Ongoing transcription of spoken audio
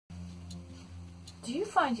Do you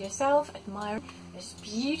find yourself admiring these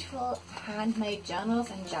beautiful handmade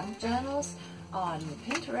journals and junk journals on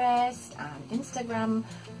Pinterest and Instagram,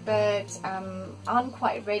 but aren't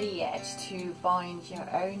quite ready yet to bind your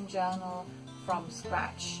own journal from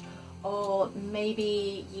scratch? Or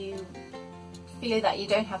maybe you feel that you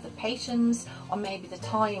don't have the patience or maybe the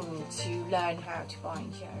time to learn how to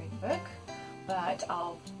bind your own book, but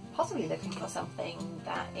are possibly looking for something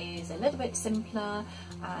that is a little bit simpler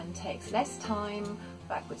and takes less time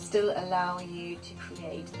but would still allow you to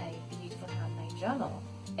create a beautiful handmade journal.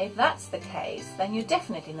 If that's the case, then you're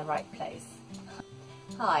definitely in the right place.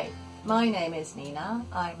 Hi, my name is Nina.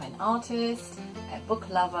 I'm an artist, a book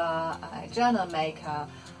lover, a journal maker,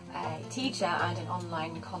 a teacher and an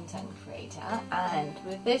online content creator, and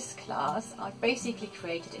with this class I've basically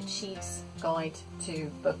created a cheat's guide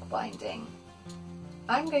to bookbinding.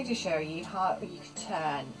 I'm going to show you how you can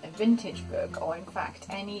turn a vintage book, or in fact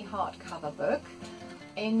any hardcover book,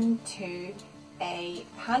 into a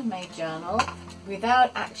handmade journal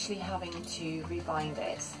without actually having to rebind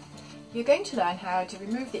it. You're going to learn how to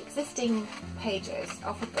remove the existing pages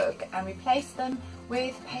of a book and replace them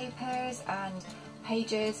with papers and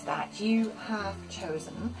pages that you have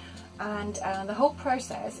chosen, and the whole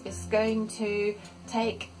process is going to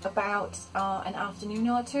take about an afternoon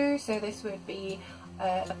or two, so this would be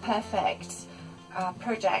a perfect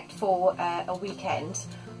project for a weekend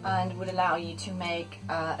and would allow you to make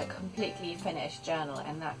a completely finished journal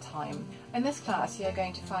in that time. In this class you're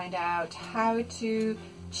going to find out how to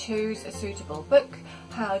choose a suitable book,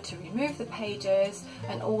 how to remove the pages,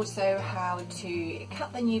 and also how to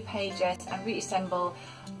cut the new pages and reassemble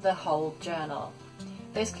the whole journal.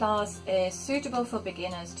 This class is suitable for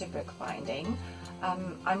beginners to bookbinding.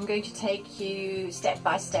 I'm going to take you step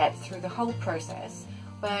by step through the whole process,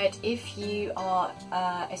 but if you are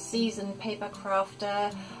a seasoned paper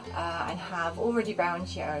crafter and have already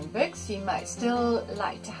bound your own books, you might still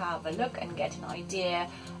like to have a look and get an idea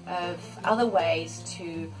of other ways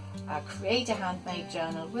to create a handmade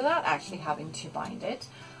journal without actually having to bind it.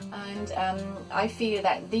 And I feel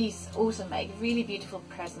that these also make really beautiful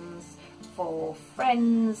presents for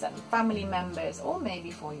friends and family members, or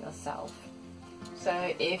maybe for yourself.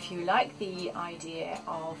 So if you like the idea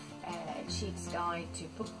of a cheat's guide to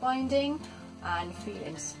bookbinding and feel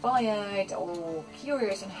inspired or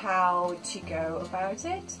curious on how to go about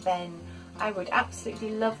it, then I would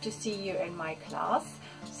absolutely love to see you in my class.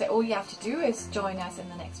 So all you have to do is join us in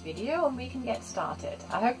the next video and we can get started.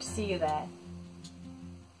 I hope to see you there.